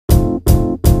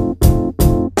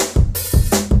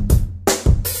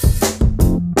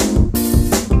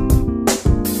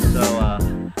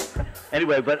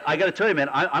Anyway, but I got to tell you, man,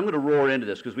 I'm going to roar into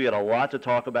this because we got a lot to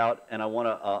talk about, and I want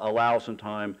to allow some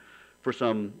time for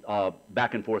some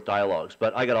back and forth dialogues.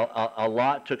 But I got a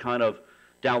lot to kind of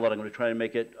download. I'm going to try and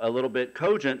make it a little bit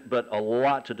cogent, but a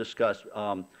lot to discuss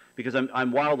because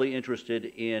I'm wildly interested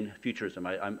in futurism.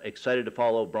 I'm excited to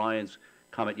follow Brian's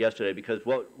comment yesterday because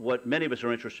what many of us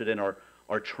are interested in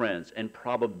are trends and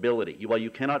probability. While you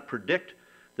cannot predict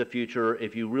the future,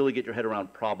 if you really get your head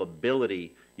around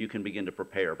probability, you can begin to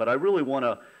prepare. But I really want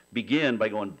to begin by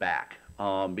going back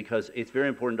because it's very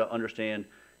important to understand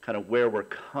kind of where we're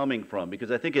coming from,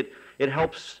 because I think it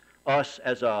helps us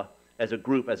as a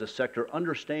group, as a sector,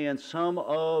 understand some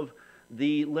of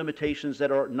the limitations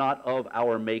that are not of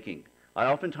our making. I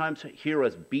oftentimes hear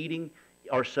us beating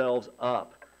ourselves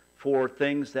up for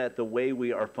things that the way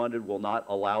we are funded will not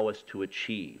allow us to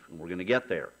achieve, and we're going to get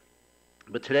there.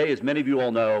 But today, as many of you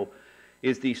all know,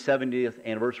 is the 70th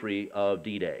anniversary of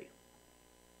D-Day,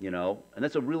 you know, and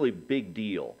that's a really big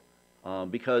deal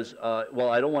because,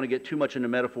 well, I don't want to get too much into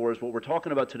metaphors. What we're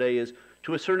talking about today is,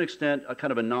 to a certain extent, a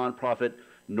kind of a nonprofit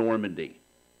Normandy,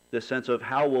 this sense of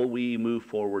how will we move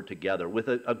forward together with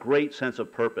a great sense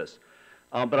of purpose.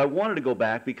 But I wanted to go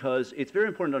back because it's very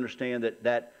important to understand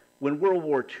that when World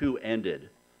War II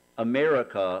ended,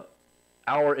 America,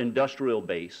 our industrial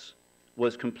base,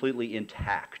 was completely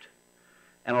intact.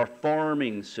 And our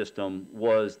farming system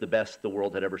was the best the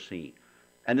world had ever seen.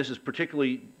 And this is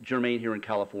particularly germane here in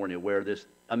California, where this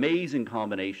amazing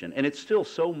combination, and it's still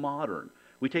so modern,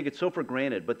 we take it so for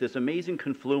granted, but this amazing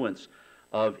confluence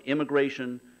of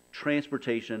immigration,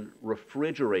 transportation,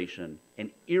 refrigeration, and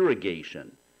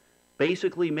irrigation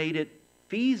basically made it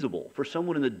feasible for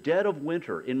someone in the dead of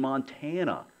winter in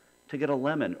Montana to get a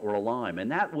lemon or a lime,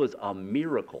 and that was a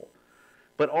miracle.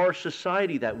 But our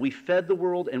society, that we fed the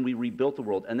world and we rebuilt the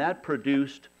world, and that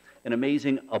produced an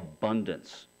amazing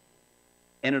abundance.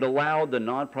 And it allowed the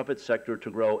nonprofit sector to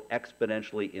grow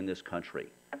exponentially in this country.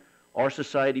 Our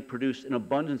society produced an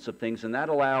abundance of things, and that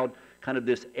allowed kind of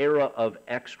this era of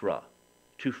extra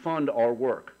to fund our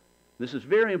work. This is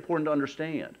very important to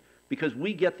understand because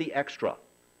we get the extra.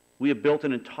 We have built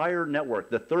an entire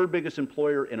network, the third biggest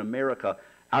employer in America,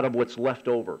 out of what's left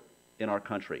over in our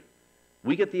country.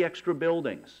 We get the extra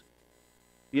buildings.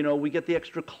 You know, we get the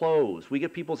extra clothes. We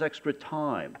get people's extra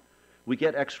time. We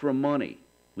get extra money.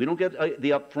 We don't get the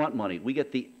upfront money. We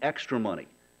get the extra money.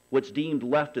 What's deemed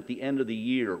left at the end of the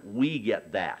year, we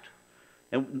get that.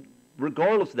 And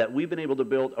regardless of that, we've been able to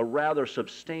build a rather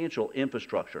substantial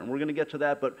infrastructure. And we're going to get to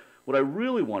that. But what I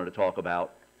really wanted to talk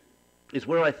about is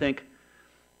where I think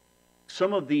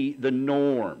some of the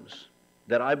norms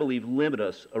that I believe limit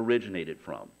us originated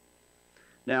from.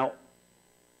 Now,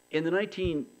 in the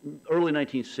early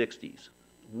 1960s,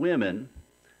 women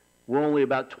were only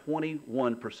about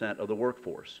 21% of the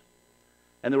workforce,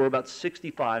 and there were about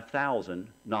 65,000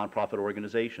 nonprofit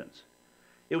organizations.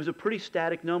 It was a pretty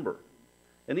static number,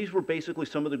 and these were basically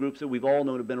some of the groups that we've all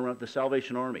known have been around: the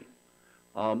Salvation Army,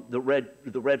 the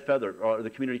Red Feather, or the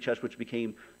Community Chest, which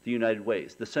became the United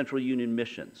Ways, the Central Union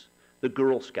Missions, the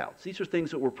Girl Scouts. These are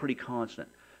things that were pretty constant,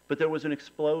 but there was an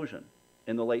explosion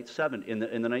in the late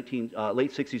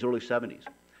 60s, early 70s.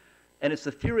 And it's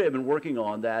the theory I've been working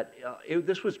on that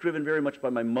this was driven very much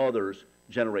by my mother's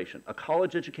generation, a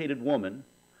college-educated woman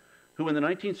who in the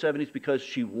 1970s, because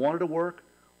she wanted to work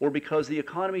or because the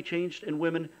economy changed and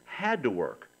women had to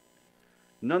work.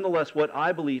 Nonetheless, what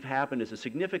I believe happened is a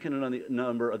significant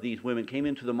number of these women came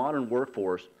into the modern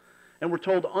workforce and were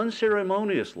told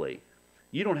unceremoniously,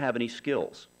 you don't have any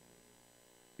skills.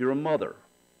 You're a mother.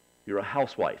 You're a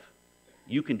housewife.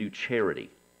 You can do charity.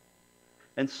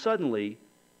 And suddenly,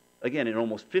 again, in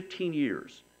almost 15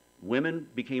 years, women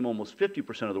became almost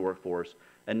 50% of the workforce,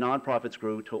 and nonprofits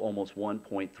grew to almost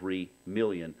 1.3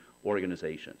 million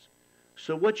organizations.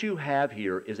 So what you have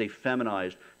here is a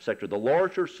feminized sector. The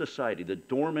larger society, the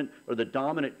dormant or the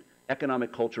dominant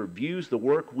economic culture views the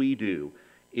work we do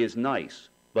is nice,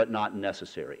 but not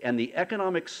necessary. And the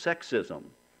economic sexism,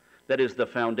 that is the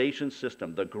foundation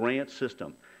system, the grant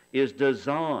system, is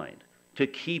designed to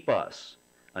keep us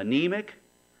anemic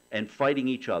and fighting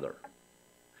each other.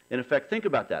 In effect, think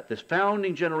about that. This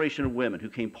founding generation of women who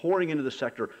came pouring into the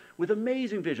sector with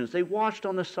amazing visions. They watched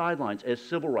on the sidelines as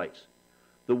civil rights,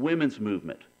 the women's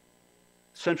movement,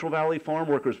 Central Valley farm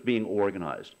workers being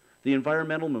organized, the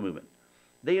environmental movement.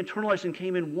 They internalized and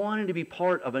came in wanting to be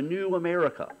part of a new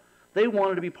America. They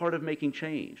wanted to be part of making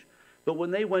change. But when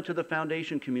they went to the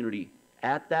foundation community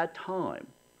at that time,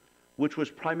 which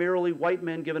was primarily white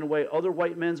men giving away other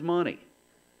white men's money,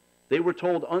 they were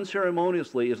told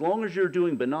unceremoniously, as long as you're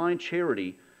doing benign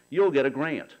charity, you'll get a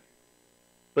grant.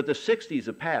 But the 60s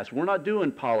have passed. We're not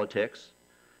doing politics,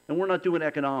 and we're not doing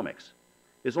economics.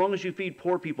 As long as you feed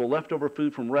poor people leftover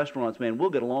food from restaurants, man, we'll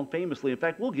get along famously. In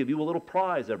fact, we'll give you a little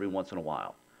prize every once in a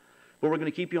while. But we're going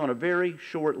to keep you on a very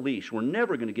short leash. We're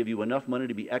never going to give you enough money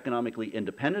to be economically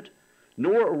independent,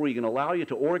 nor are we going to allow you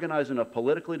to organize enough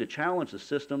politically to challenge the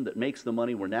system that makes the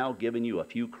money we're now giving you a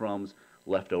few crumbs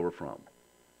left over from.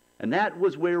 And that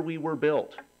was where we were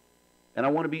built. And I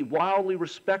want to be wildly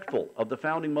respectful of the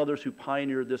founding mothers who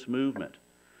pioneered this movement.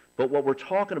 But what we're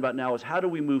talking about now is how do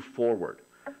we move forward?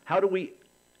 How do we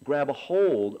grab a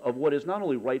hold of what is not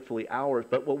only rightfully ours,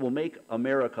 but what will make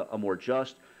America a more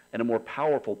just and a more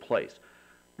powerful place?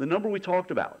 The number we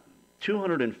talked about,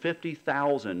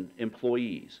 250,000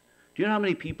 employees. Do you know how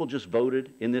many people just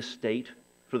voted in this state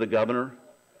for the governor?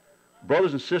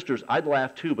 Brothers and sisters, I'd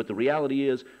laugh too, but the reality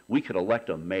is we could elect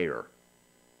a mayor.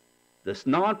 The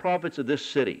nonprofits of this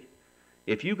city,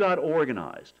 if you got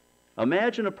organized,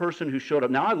 imagine a person who showed up.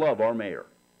 Now, I love our mayor.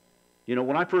 You know,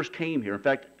 when I first came here, in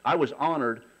fact, I was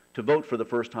honored to vote for the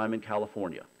first time in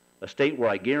California, a state where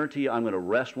I guarantee you I'm going to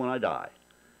rest when I die.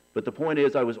 But the point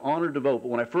is, I was honored to vote. But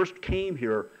when I first came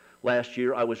here last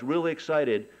year, I was really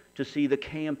excited to see the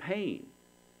campaign.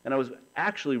 And I was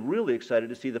actually really excited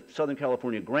to see the Southern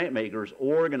California grant makers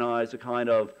organize a kind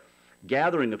of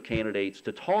gathering of candidates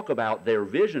to talk about their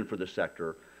vision for the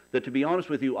sector that, to be honest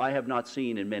with you, I have not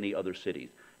seen in many other cities.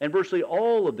 And virtually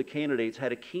all of the candidates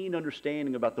had a keen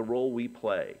understanding about the role we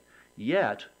play.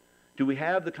 Yet, do we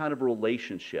have the kind of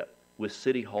relationship with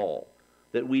City Hall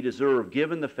that we deserve,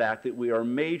 given the fact that we are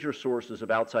major sources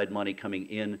of outside money coming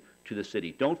in to the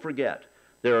city? Don't forget,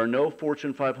 there are no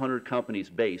Fortune 500 companies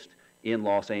based in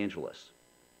Los Angeles,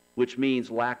 which means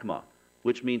LACMA,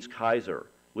 which means Kaiser,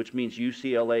 which means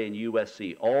UCLA and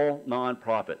USC, all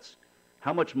nonprofits.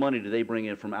 How much money do they bring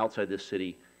in from outside this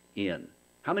city in?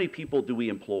 How many people do we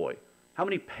employ? How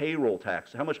much payroll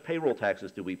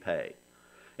taxes do we pay?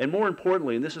 And more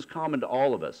importantly, and this is common to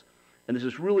all of us, and this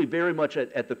is really very much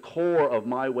at the core of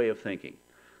my way of thinking,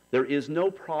 there is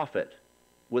no profit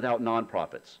without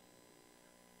nonprofits.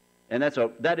 And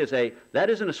that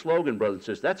isn't a slogan, brothers and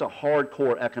sisters. That's a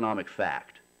hardcore economic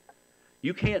fact.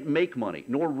 You can't make money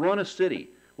nor run a city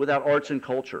without arts and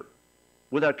culture,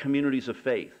 without communities of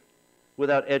faith,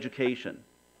 without education,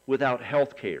 without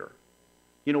health care,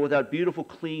 without beautiful,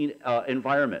 clean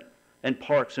environment and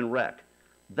parks and rec.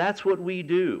 That's what we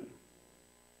do.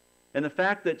 And the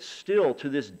fact that still to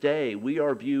this day we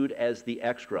are viewed as the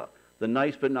extra, the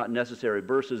nice but not necessary,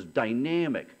 versus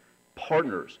dynamic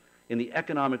partners in the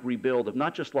economic rebuild of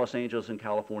not just Los Angeles and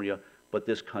California, but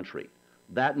this country.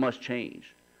 That must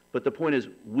change. But the point is,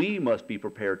 we must be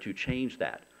prepared to change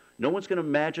that. No one's going to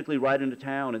magically ride into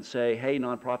town and say, hey,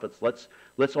 nonprofits,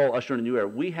 let's all usher in a new era.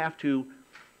 We have to,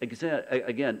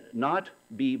 again, not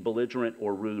be belligerent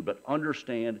or rude, but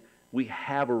understand we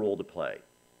have a role to play.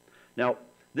 Now,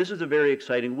 this is a very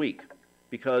exciting week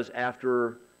because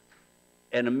after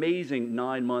an amazing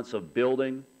 9 months of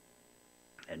building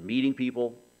and meeting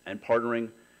people and partnering,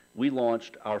 we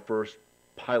launched our first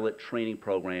pilot training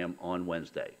program on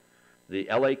Wednesday. The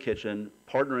LA Kitchen,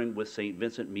 partnering with St.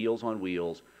 Vincent Meals on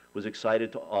Wheels, was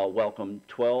excited to welcome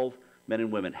 12 men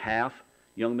and women, half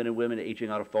young men and women aging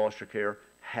out of foster care,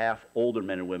 half older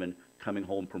men and women coming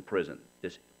home from prison.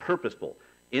 This purposeful,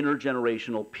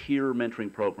 intergenerational peer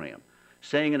mentoring program,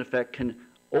 saying in effect, can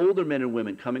older men and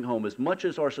women coming home, as much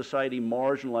as our society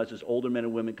marginalizes older men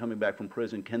and women coming back from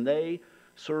prison, can they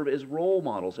serve as role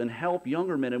models and help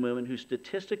younger men and women who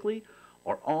statistically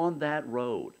are on that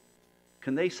road?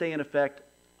 Can they say in effect,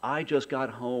 I just got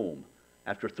home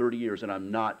after 30 years and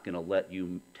I'm not going to let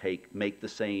you make the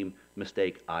same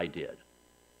mistake I did?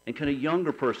 And can a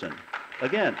younger person,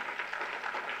 again,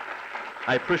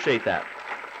 I appreciate that.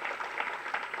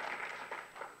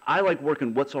 I like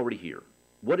working what's already here,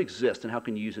 what exists, and how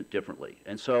can you use it differently.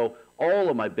 And so all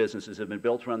of my businesses have been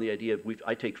built around the idea of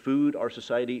I take food our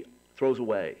society throws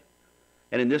away.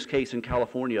 And in this case, in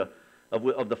California,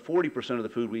 of the 40% of the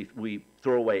food we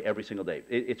throw away every single day,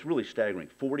 it's really staggering.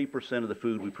 40% of the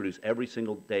food we produce every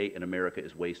single day in America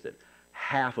is wasted.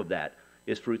 Half of that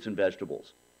is fruits and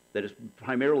vegetables that is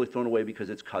primarily thrown away because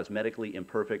it's cosmetically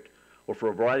imperfect or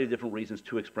for a variety of different reasons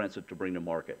too expensive to bring to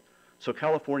market. So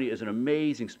California is an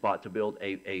amazing spot to build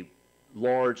a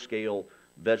large-scale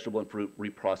vegetable and fruit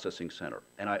reprocessing center.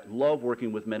 And I love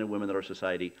working with men and women that our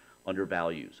society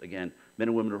undervalues. Again, men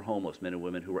and women who are homeless, men and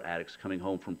women who are addicts coming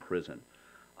home from prison.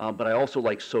 But I also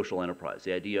like social enterprise,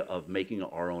 the idea of making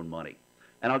our own money.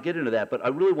 And I'll get into that, but I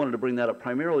really wanted to bring that up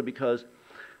primarily because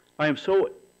I am so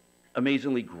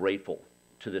amazingly grateful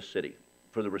to this city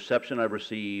for the reception I've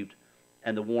received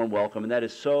and the warm welcome, and that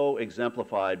is so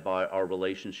exemplified by our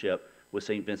relationship with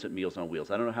St. Vincent Meals on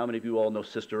Wheels. I don't know how many of you all know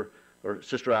Sister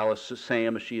Alice,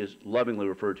 Sam, as she is lovingly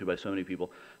referred to by so many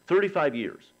people. 35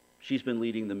 years she's been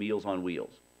leading the Meals on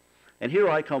Wheels. And here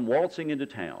I come waltzing into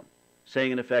town,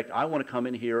 saying, in effect, I want to come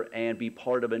in here and be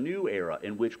part of a new era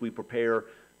in which we prepare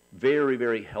very,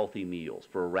 very healthy meals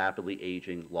for a rapidly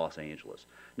aging Los Angeles.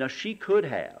 Now, she could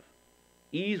have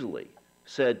easily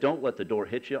said, don't let the door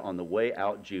hit you on the way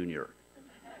out, Junior.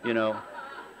 You know?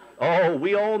 Oh,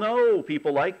 we all know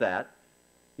people like that,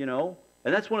 you know?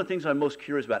 And that's one of the things I'm most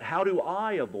curious about. How do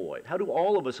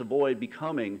all of us avoid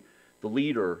becoming the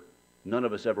leader none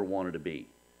of us ever wanted to be?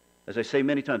 As I say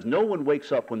many times, no one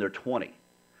wakes up when they're 20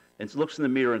 and looks in the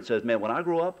mirror and says, man, when I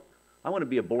grow up, I want to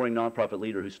be a boring nonprofit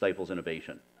leader who stifles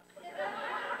innovation.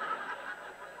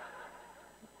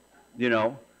 You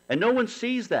know? And no one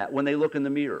sees that when they look in the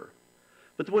mirror.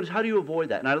 But the point is, how do you avoid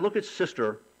that? And I look at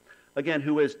Sister, again,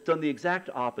 who has done the exact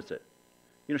opposite.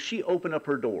 You know, she opened up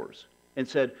her doors and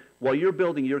said, while you're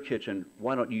building your kitchen,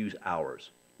 why don't you use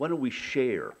ours? Why don't we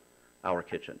share our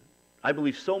kitchen? I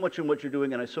believe so much in what you're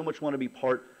doing, and I so much want to be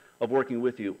part of working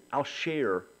with you. I'll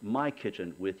share my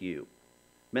kitchen with you.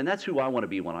 Man, that's who I want to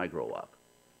be when I grow up.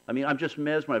 I mean, I'm just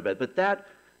mesmerized by it. But that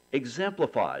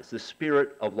exemplifies the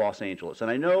spirit of Los Angeles. And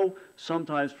I know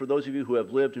sometimes for those of you who have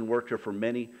lived and worked here for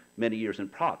many, many years,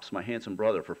 and props, my handsome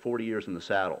brother, for 40 years in the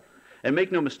saddle. And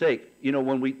make no mistake, you know,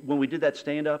 when we did that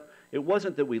stand-up, it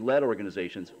wasn't that we led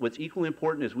organizations. What's equally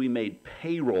important is we made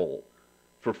payroll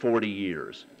for 40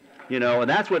 years. You know, and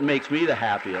that's what makes me the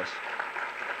happiest.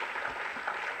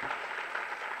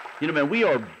 You know, man, we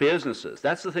are businesses.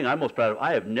 That's the thing I'm most proud of.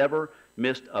 I have never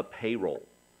missed a payroll,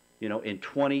 you know, in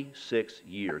 26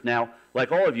 years. Now,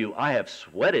 like all of you, I have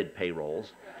sweated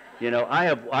payrolls. You know, I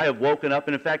have woken up,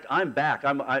 and in fact, I'm back.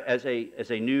 I'm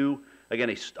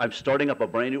starting up a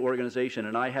brand new organization,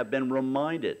 and I have been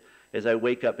reminded as I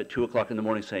wake up at 2 o'clock in the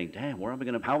morning saying, damn, how am I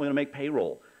going to make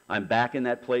payroll? I'm back in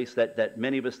that place that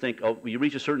many of us think, oh, you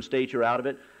reach a certain stage, you're out of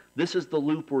it. This is the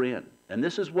loop we're in. And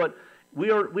this is what, we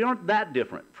aren't that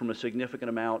different from a significant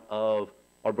amount of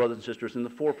our brothers and sisters in the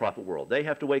for-profit world. They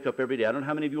have to wake up every day. I don't know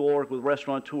how many of you all work with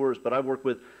restaurateurs, but I've worked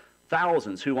with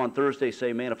thousands who on Thursday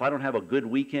say, man, if I don't have a good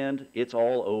weekend, it's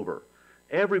all over.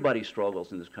 Everybody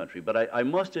struggles in this country, but I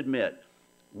must admit,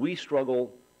 we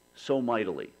struggle so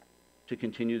mightily to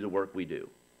continue the work we do.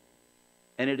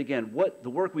 And what the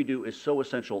work we do is so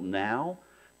essential now,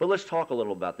 but let's talk a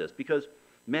little about this, because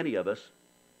many of us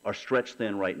are stretched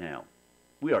thin right now.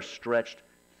 We are stretched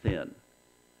thin.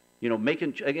 You know,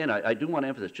 I do want to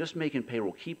emphasize, just making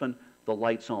payroll, keeping the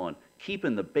lights on,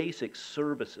 keeping the basic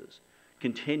services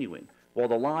continuing, while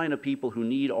the line of people who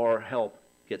need our help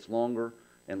gets longer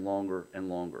and longer and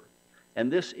longer.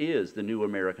 And this is the new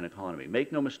American economy.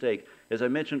 Make no mistake, as I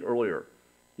mentioned earlier,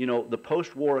 you know, the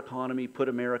post-war economy put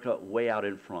America way out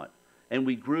in front. And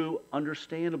we grew,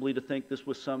 understandably, to think this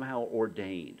was somehow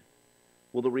ordained.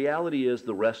 Well, the reality is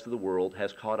the rest of the world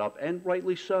has caught up, and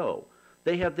rightly so.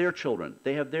 They have their children,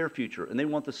 they have their future, and they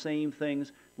want the same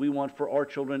things we want for our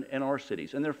children and our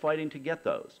cities, and they're fighting to get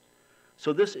those.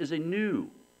 So this is a new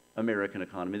American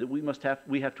economy that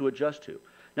we have to adjust to.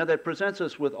 Now, that presents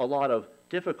us with a lot of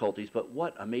difficulties, but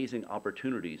what amazing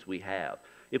opportunities we have.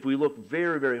 If we look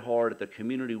very, very hard at the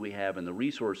community we have and the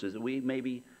resources that we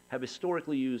maybe have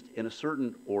historically used in a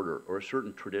certain order or a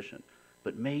certain tradition,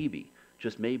 but maybe,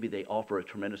 just maybe, they offer a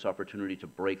tremendous opportunity to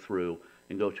break through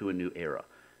and go to a new era.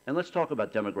 And let's talk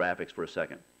about demographics for a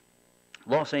second.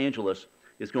 Los Angeles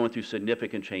is going through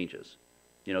significant changes.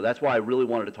 You know, that's why I really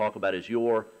wanted to talk about is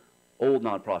your old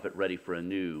nonprofit ready for a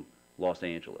new Los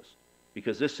Angeles,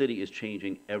 because this city is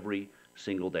changing every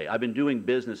single day. I've been doing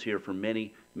business here for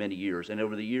many, many years, and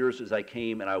over the years as I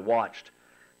came and I watched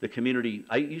the community,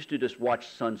 I used to just watch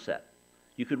sunset.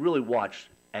 You could really watch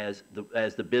as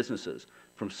the businesses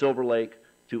from Silver Lake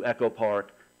to Echo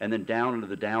Park and then down into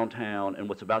the downtown and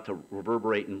what's about to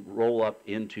reverberate and roll up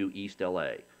into East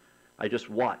LA. I just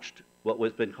watched what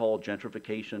was been called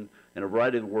gentrification and a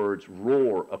variety of words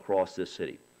roar across this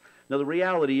city. Now, the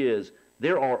reality is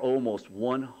there are almost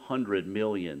 100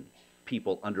 million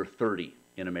people under 30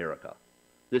 in America.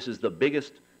 This is the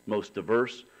biggest, most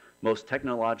diverse, most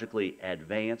technologically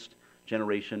advanced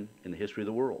generation in the history of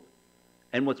the world.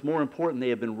 And what's more important, they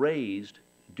have been raised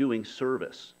doing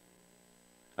service.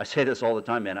 I say this all the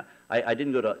time, man. I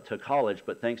didn't go to college,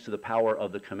 but thanks to the power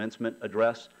of the commencement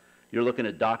address, you're looking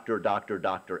at Dr.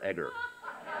 Egger.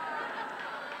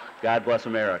 God bless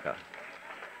America.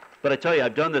 But I tell you,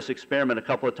 I've done this experiment a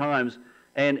couple of times,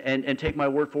 and take my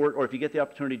word for it, or if you get the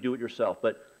opportunity, do it yourself.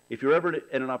 But if you're ever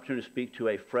in an opportunity to speak to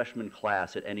a freshman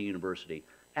class at any university,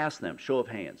 ask them, show of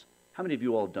hands, how many of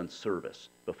you all have done service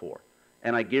before?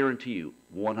 And I guarantee you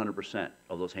 100%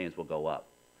 of those hands will go up.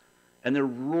 And they're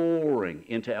roaring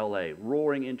into LA,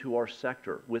 roaring into our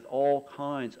sector with all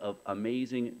kinds of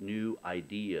amazing new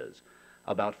ideas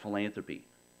about philanthropy.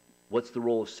 What's the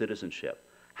role of citizenship?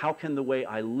 How can the way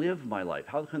I live my life,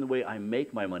 how can the way I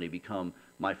make my money become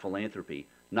my philanthropy,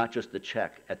 not just the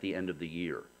check at the end of the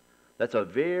year? That's a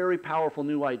very powerful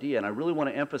new idea, and I really want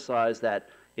to emphasize that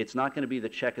it's not going to be the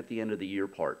check at the end of the year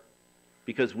part,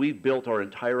 because we've built our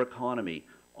entire economy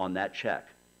on that check,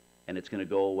 and it's going to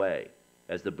go away.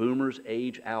 As the boomers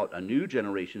age out, a new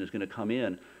generation is going to come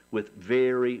in with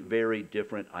very, very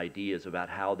different ideas about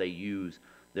how they use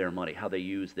their money, how they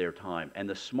use their time. And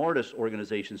the smartest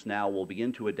organizations now will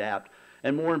begin to adapt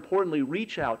and, more importantly,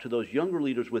 reach out to those younger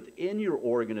leaders within your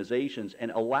organizations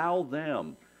and allow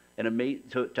them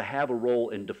to have a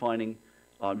role in defining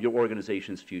your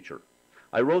organization's future.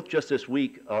 I wrote just this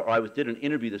week, or I did an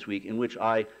interview this week in which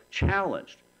I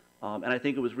challenged, and I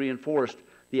think it was reinforced,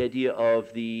 the idea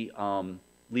of the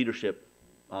leadership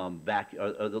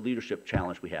the leadership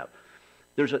challenge we have.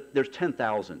 There's there's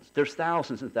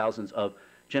thousands and thousands of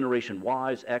Generation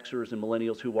Ys, Xers, and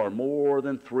Millennials who are more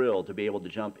than thrilled to be able to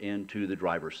jump into the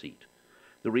driver's seat.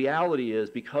 The reality is,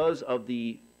 because of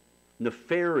the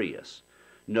nefarious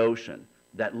notion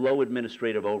that low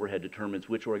administrative overhead determines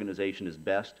which organization is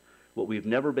best, what we've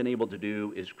never been able to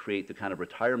do is create the kind of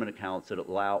retirement accounts that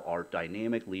allow our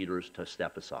dynamic leaders to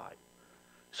step aside.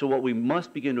 So what we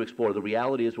must begin to explore, the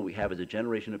reality is what we have is a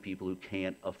generation of people who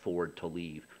can't afford to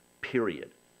leave,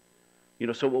 period.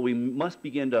 So what we must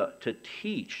begin to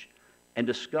teach and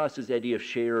discuss is the idea of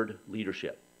shared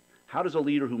leadership. How does a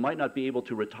leader who might not be able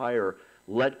to retire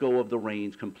let go of the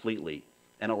reins completely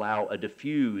and allow a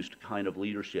diffused kind of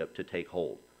leadership to take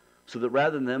hold? So that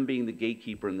rather than them being the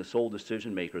gatekeeper and the sole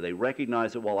decision maker, they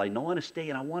recognize that while I want to stay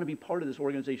and I want to be part of this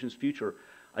organization's future,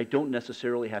 I don't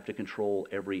necessarily have to control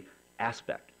every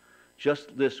aspect.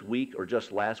 Just this week, or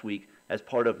just last week, as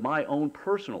part of my own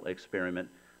personal experiment,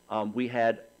 we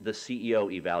had the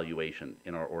CEO evaluation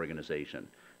in our organization,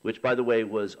 which, by the way,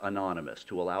 was anonymous,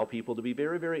 to allow people to be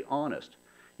very, very honest.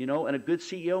 And a good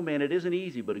CEO, man, it isn't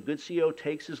easy, but a good CEO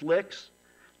takes his licks,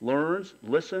 learns,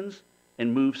 listens,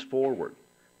 and moves forward.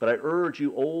 But I urge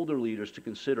you older leaders to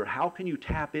consider, how can you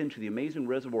tap into the amazing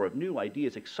reservoir of new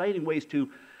ideas, exciting ways to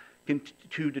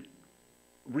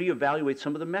reevaluate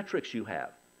some of the metrics you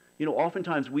have.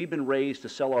 Oftentimes we've been raised to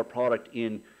sell our product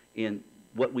in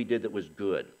what we did that was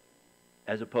good,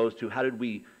 as opposed to how did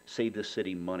we save this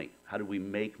city money? How did we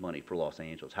make money for Los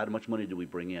Angeles? How much money do we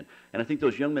bring in? And I think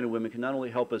those young men and women can not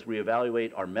only help us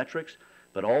reevaluate our metrics,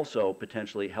 but also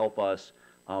potentially help us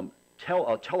tell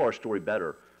our story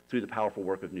better through the powerful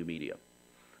work of new media.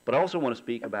 But I also want to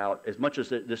speak about, as much as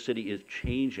this city is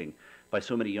changing by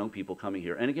so many young people coming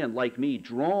here, and again, like me,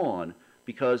 drawn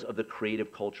because of the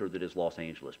creative culture that is Los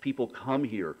Angeles. People come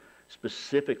here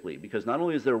specifically because not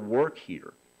only is there work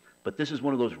here, but this is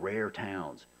one of those rare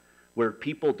towns where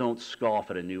people don't scoff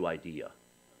at a new idea.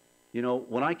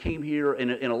 When I came here,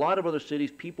 in a lot of other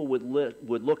cities, people would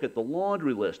look at the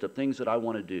laundry list of things that I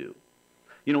want to do.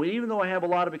 Even though I have a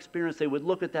lot of experience, they would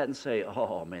look at that and say,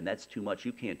 oh, man, that's too much.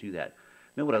 You can't do that.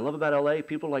 Man, what I love about LA,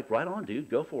 people are like, right on, dude,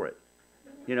 go for it.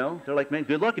 They're like, man,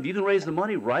 good luck. If you can raise the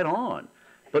money, right on.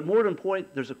 But more to the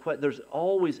point, there's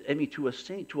always, to a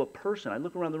saint, to a person. I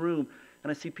look around the room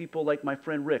and I see people like my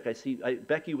friend Rick.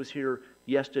 Becky was here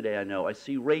yesterday, I know. I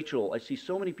see Rachel. I see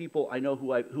so many people I know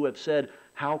who have said,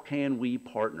 how can we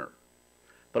partner?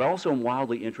 But I also am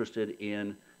wildly interested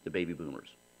in the baby boomers,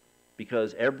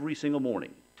 because every single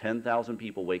morning, 10,000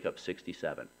 people wake up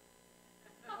 67.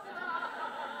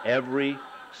 Every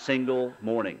single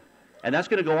morning. And that's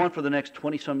going to go on for the next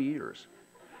 20-some years.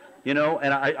 And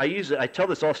I tell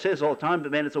this, I'll say this all the time,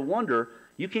 but man, it's a wonder.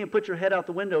 You can't put your head out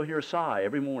the window, hear a sigh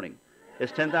every morning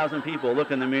as 10,000 people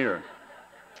look in the mirror.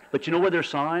 But you know what they're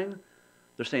sighing?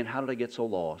 They're saying, how did I get so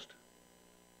lost?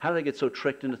 How did I get so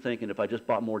tricked into thinking if I just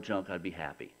bought more junk, I'd be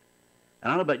happy?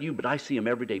 And I don't know about you, but I see them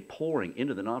every day pouring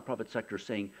into the nonprofit sector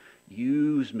saying,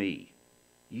 use me,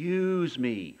 use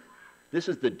me. This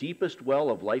is the deepest well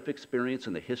of life experience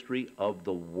in the history of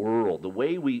the world. The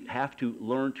way we have to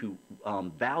learn to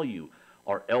value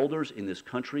our elders in this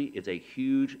country is a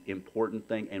huge, important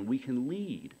thing, and we can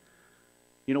lead.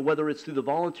 Whether it's through the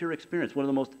volunteer experience, one of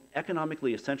the most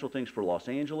economically essential things for Los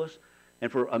Angeles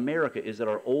and for America is that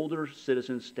our older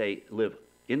citizens live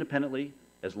independently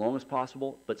as long as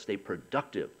possible, but stay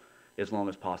productive as long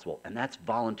as possible, and that's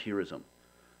volunteerism.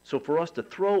 So for us to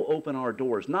throw open our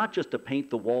doors, not just to paint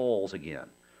the walls again,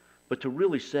 but to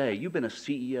really say, you've been a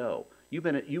CEO, you've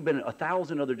been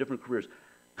 1,000 other different careers,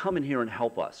 come in here and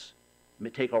help us.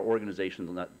 take our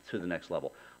organization to the next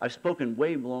level. I've spoken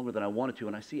way longer than I wanted to,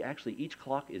 and I see actually each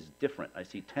clock is different. I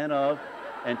see 10 of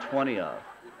and 20 of.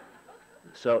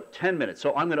 So 10 minutes.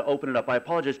 So I'm going to open it up. I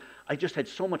apologize. I just had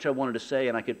so much I wanted to say,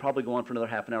 and I could probably go on for another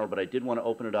half an hour, but I did want to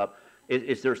open it up.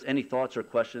 Is there any thoughts or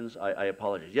questions? I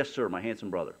apologize. Yes, sir, my handsome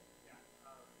brother.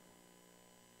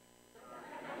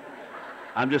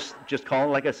 I'm just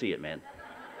calling like I see it, man.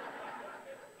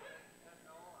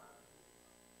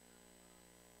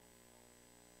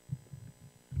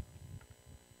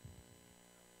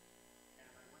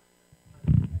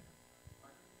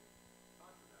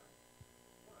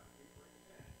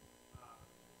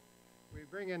 We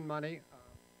bring in money.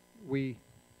 You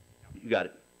got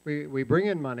it. We bring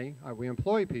in money. We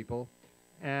employ people,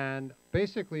 and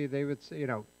basically they would say,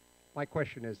 my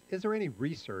question is there any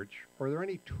research or are there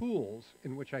any tools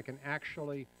in which I can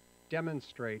actually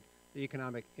demonstrate the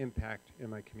economic impact in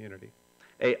my community?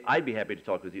 Hey, I'd be happy to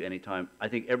talk with you anytime. I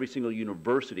think every single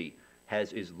university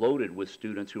is loaded with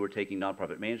students who are taking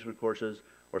nonprofit management courses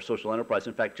or social enterprise.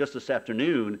 In fact, just this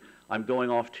afternoon, I'm going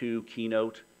off to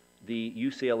keynote the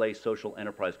UCLA Social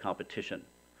Enterprise Competition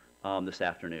this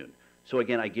afternoon. So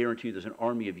again, I guarantee you there's an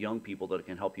army of young people that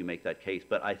can help you make that case.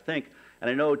 But I think,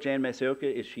 and I know Jan Masaoka,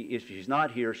 if she's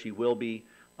not here, she will be.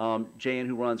 Jan,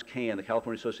 who runs CAN, the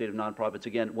California Association of Nonprofits,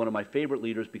 again, one of my favorite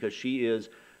leaders because she is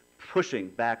pushing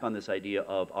back on this idea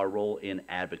of our role in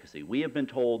advocacy. We have been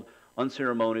told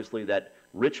unceremoniously that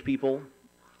rich people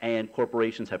and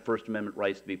corporations have First Amendment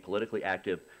rights to be politically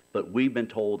active, but we've been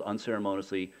told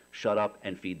unceremoniously, shut up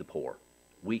and feed the poor.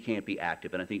 We can't be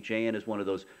active. And I think Jan is one of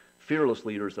those fearless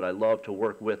leaders that I love to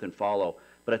work with and follow.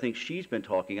 But I think she's been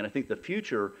talking, and I think the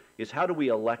future is how do we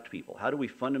elect people? How do we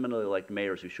fundamentally elect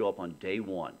mayors who show up on day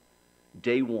one,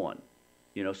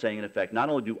 saying in effect, not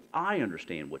only do I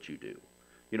understand what you do,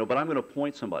 but I'm going to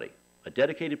appoint somebody, a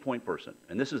dedicated point person.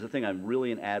 And this is the thing I'm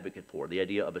really an advocate for, the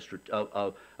idea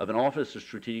of an office of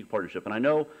strategic partnership. And I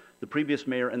know the previous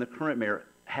mayor and the current mayor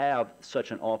have such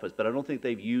an office, but I don't think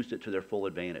they've used it to their full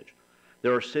advantage.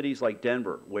 There are cities like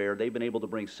Denver where they've been able to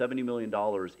bring $70 million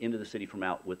into the city from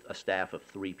out with a staff of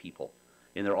 3 people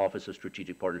in their Office of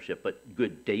Strategic Partnership, but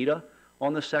good data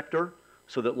on the sector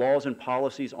so that laws and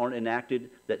policies aren't enacted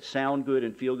that sound good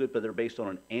and feel good, but they're based on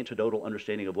an anecdotal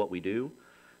understanding of what we do.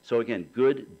 So again,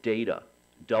 good data,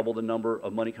 double the number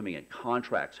of money coming in.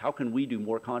 Contracts, how can we do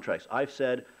more contracts? I've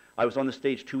said, I was on the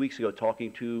stage 2 weeks ago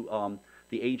talking to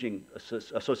the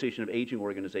Association of Aging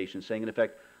Organizations saying in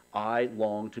effect, I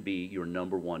long to be your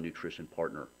 #1 nutrition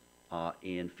partner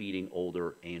in feeding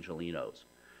older Angelenos.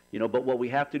 But what we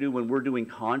have to do when we're doing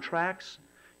contracts,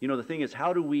 the thing is,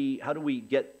 how do we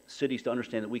get cities to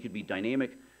understand that we could be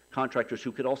dynamic contractors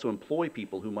who could also employ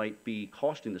people who might be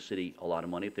costing the city a lot of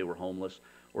money if they were homeless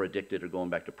or addicted or going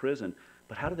back to prison?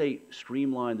 But how do they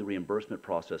streamline the reimbursement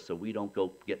process so we don't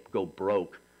go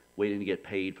broke waiting to get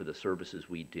paid for the services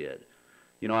we did?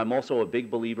 I'm also a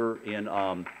big believer in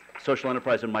social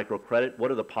enterprise and microcredit.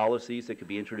 What are the policies that could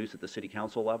be introduced at the city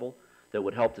council level that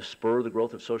would help to spur the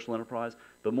growth of social enterprise?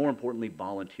 But more importantly,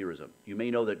 volunteerism. You may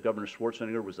know that Governor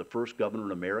Schwarzenegger was the first governor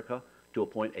in America to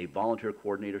appoint a volunteer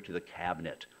coordinator to the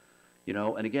cabinet.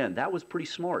 And again, that was pretty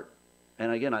smart.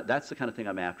 And again, that's the kind of thing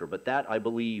I'm after. But that, I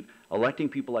believe, electing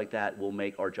people like that will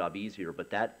make our job easier.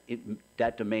 But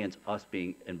that demands us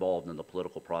being involved in the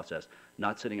political process,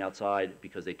 not sitting outside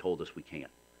because they told us we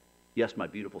can't. Yes, my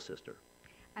beautiful sister.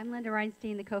 I'm Linda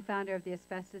Reinstein, the co-founder of the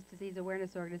Asbestos Disease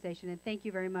Awareness Organization, and thank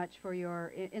you very much for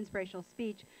your inspirational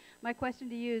speech. My question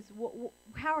to you is,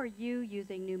 how are you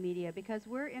using new media? Because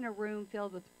we're in a room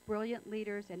filled with brilliant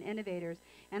leaders and innovators,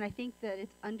 and I think that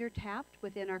it's undertapped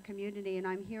within our community, and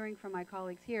I'm hearing from my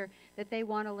colleagues here that they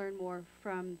want to learn more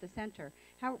from the center.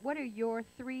 What are your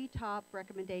 3 top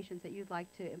recommendations that you'd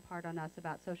like to impart on us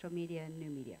about social media and new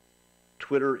media?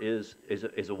 Twitter is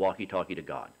a walkie-talkie to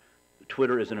God.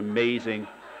 Twitter is an amazing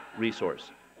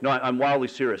resource. No, I'm wildly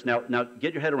serious. Now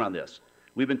get your head around this.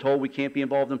 We've been told we can't be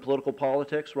involved in political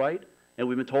politics, right? And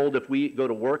we've been told if we go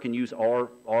to work and use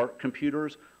our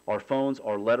computers, our phones,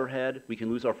 our letterhead, we can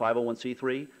lose our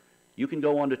 501c3. You can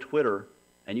go onto Twitter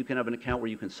and you can have an account where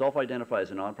you can self-identify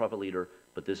as a nonprofit leader,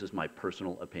 but this is my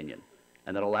personal opinion.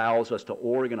 And that allows us to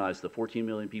organize the 14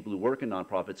 million people who work in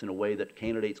nonprofits in a way that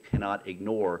candidates cannot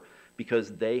ignore,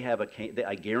 because they have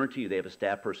I guarantee you they have a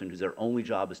staff person whose their only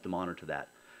job is to monitor that.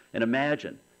 And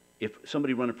imagine if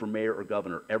somebody running for mayor or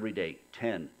governor every day,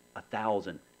 10,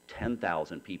 1,000,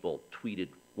 10,000 people tweeted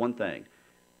one thing: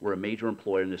 we're a major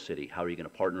employer in this city. How are you going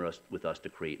to partner with us to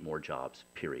create more jobs,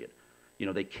 period?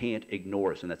 They can't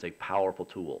ignore us, and that's a powerful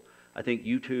tool. I think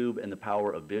YouTube and the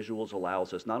power of visuals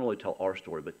allows us not only to tell our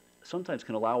story, but sometimes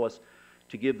can allow us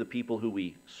to give the people who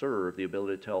we serve the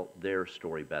ability to tell their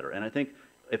story better. And I think,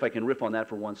 if I can riff on that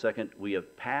for 1 second, we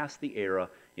have passed the era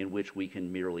in which we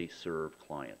can merely serve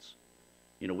clients.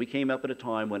 You know, we came up at a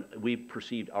time when we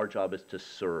perceived our job is to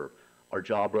serve. Our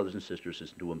job, brothers and sisters,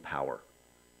 is to empower.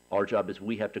 Our job is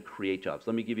we have to create jobs.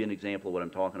 Let me give you an example of what I'm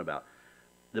talking about.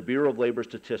 The Bureau of Labor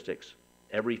Statistics,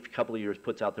 every couple of years,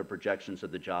 puts out their projections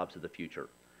of the jobs of the future.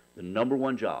 The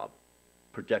 #1 job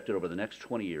projected over the next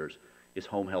 20 years is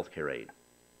home health care aid.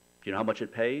 Do you know how much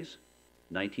it pays?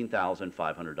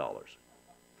 $19,500.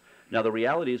 Now, the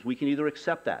reality is we can either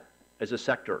accept that as a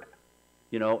sector,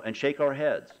 you know, and shake our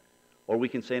heads, or we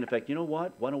can say, in effect, you know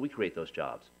what? Why don't we create those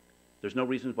jobs? There's no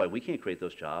reason why we can't create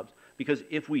those jobs, because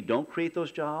if we don't create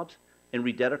those jobs and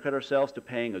rededicate ourselves to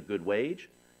paying a good wage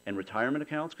and retirement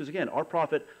accounts, because again, our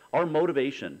profit, our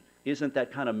motivation isn't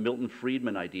that kind of Milton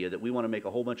Friedman idea that we want to make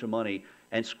a whole bunch of money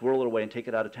and squirrel it away and take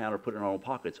it out of town or put it in our own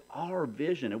pockets. Our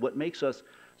vision and what makes us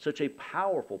such a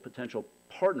powerful potential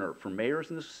partner for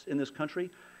mayors in this country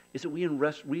is that we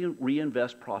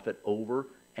reinvest profit over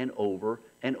and over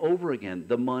and over again.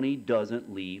 The money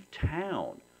doesn't leave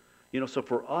town. You know, so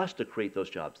for us to create those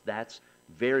jobs, that's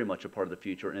very much a part of the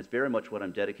future, and it's very much what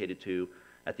I'm dedicated to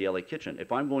at the LA Kitchen.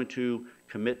 If I'm going to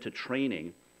commit to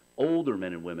training older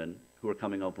men and women who are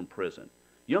coming home from prison,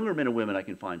 younger men and women I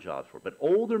can find jobs for, but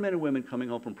older men and women coming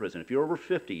home from prison, if you're over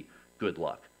 50, good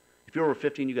luck. If you're over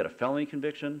 50 and you got a felony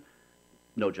conviction,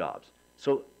 no jobs.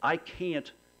 So I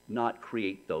can't not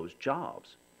create those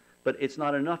jobs. But it's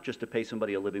not enough just to pay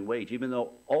somebody a living wage, even though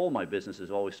all my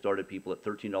businesses always started people at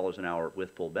 $13 an hour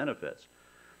with full benefits.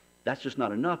 That's just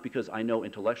not enough, because I know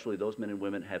intellectually those men and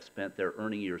women have spent their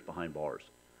earning years behind bars.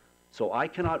 So I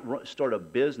cannot start a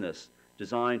business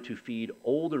designed to feed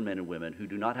older men and women who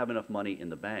do not have enough money in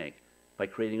the bank by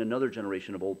creating another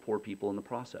generation of old poor people in the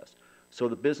process. So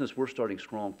the business we're starting,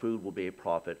 Strong Food, will be a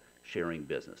profit-sharing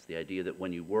business. The idea that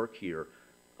when you work here,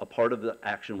 a part of the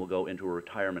action will go into a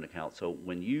retirement account. So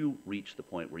when you reach the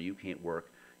point where you can't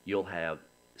work, you'll have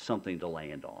something to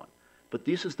land on. But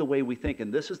this is the way we think,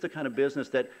 and this is the kind of business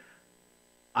that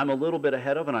I'm a little bit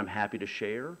ahead of, and I'm happy to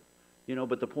share. You know,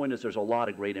 but the point is there's a lot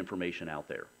of great information out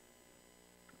there.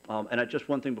 And just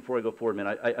one thing before I go forward,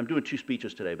 man, I'm doing 2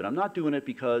 speeches today, but I'm not doing it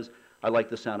because I like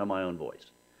the sound of my own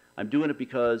voice. I'm doing it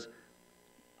because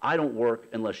I don't work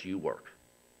unless you work.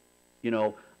 You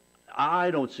know,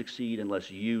 I don't succeed unless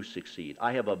you succeed.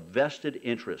 I have a vested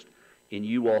interest in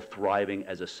you all thriving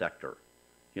as a sector.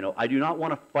 You know, I do not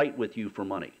want to fight with you for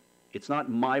money. It's not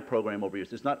my program over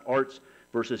yours. It's not arts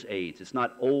versus AIDS. It's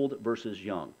not old versus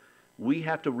young. We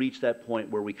have to reach that point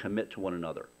where we commit to one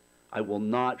another. I will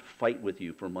not fight with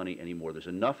you for money anymore. There's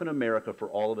enough in America for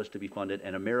all of us to be funded,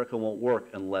 and America won't work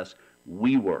unless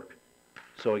we work.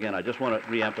 So again, I just want to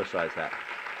reemphasize that.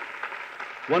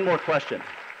 One more question.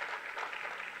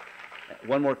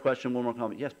 One more question, one more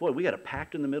comment. Yes, boy, we got a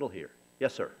packed in the middle here.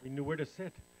 Yes, sir. We knew where to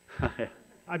sit.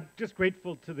 I'm just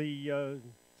grateful to the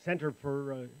Center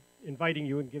for inviting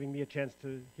you and giving me a chance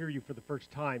to hear you for the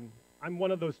first time. I'm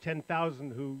one of those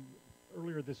 10,000 who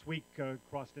earlier this week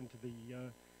crossed into the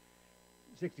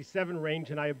 67 range,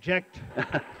 and I object.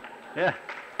 Yeah.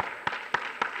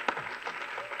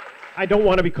 I don't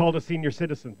want to be called a senior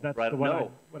citizen. That's right. the one.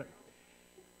 No.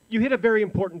 You hit a very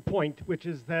important point, which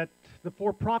is that the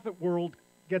for-profit world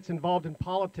gets involved in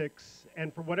politics,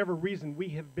 and for whatever reason, we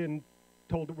have been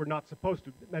told that we're not supposed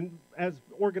to. And as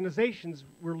organizations,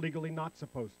 we're legally not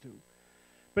supposed to.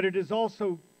 But it has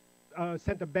also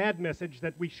sent a bad message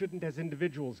that we shouldn't, as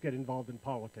individuals, get involved in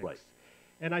politics. Right.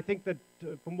 And I think that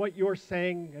from what you're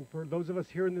saying, and for those of us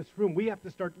here in this room, we have to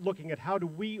start looking at how do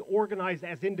we organize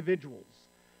as individuals.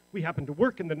 We happen to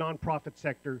work in the nonprofit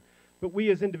sector, but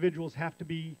we as individuals have to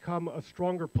become a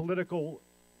stronger political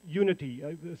unity,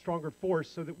 a stronger force,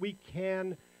 so that we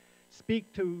can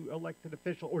speak to elected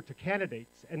officials or to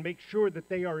candidates and make sure that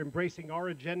they are embracing our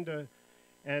agenda,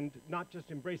 and not just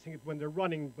embracing it when they're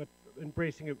running, but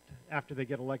embracing it after they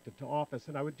get elected to office.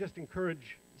 And I would just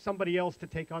encourage somebody else to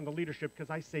take on the leadership,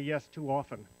 because I say yes too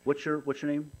often. What's your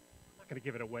name? I'm not going to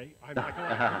give it away.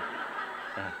 I'm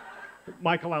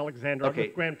Michael Alexander. Okay.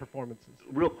 With Grand Performances.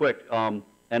 Real quick, and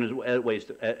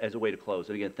as a way to close,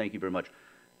 and again, thank you very much.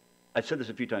 I've said this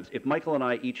a few times. If Michael and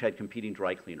I each had competing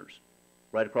dry cleaners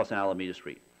right across Alameda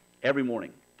Street, every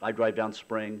morning I'd drive down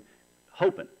Spring,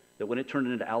 hoping that when it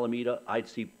turned into Alameda, I'd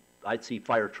see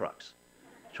fire trucks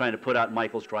trying to put out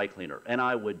Michael's dry cleaner, and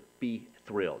I would be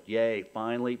thrilled. Yay,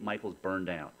 finally, Michael's burned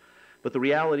down. But the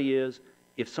reality is,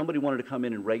 if somebody wanted to come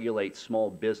in and regulate small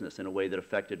business in a way that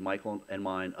affected Michael and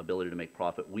mine ability to make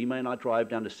profit, we may not drive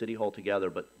down to City Hall together,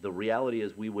 but the reality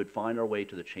is we would find our way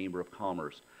to the Chamber of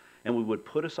Commerce and we would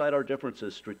put aside our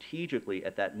differences strategically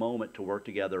at that moment to work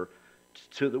together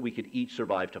so that we could each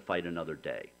survive to fight another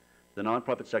day. The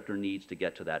nonprofit sector needs to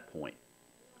get to that point.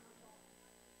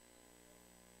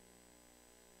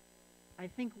 I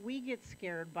think we get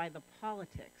scared by the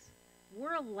politics.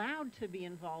 We're allowed to be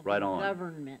involved Right in on.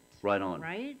 government. Right on.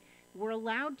 Right? We're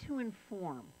allowed to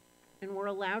inform, and we're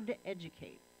allowed to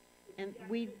educate. And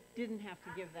we didn't have to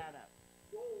give that up.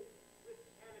 Goal with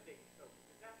candidates, though,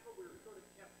 because that's what we're sort of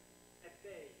kept at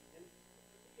bay. And to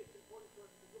me, it's important for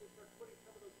us to really start putting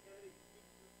some of those candidates' feet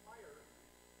to the fire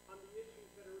on the issues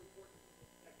that are important to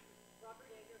this sector.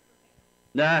 Property, I guess.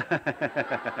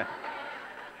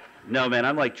 No, man,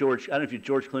 I'm like George. I don't know if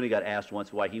George Clooney got asked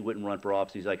once why he wouldn't run for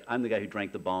office. He's like, I'm the guy who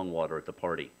drank the bong water at the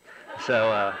party.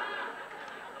 So,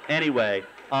 anyway,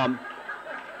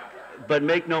 but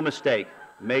make no mistake,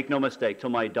 till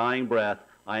my dying breath,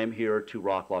 I am here to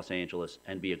rock Los Angeles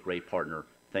and be a great partner.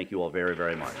 Thank you all very,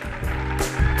 very much.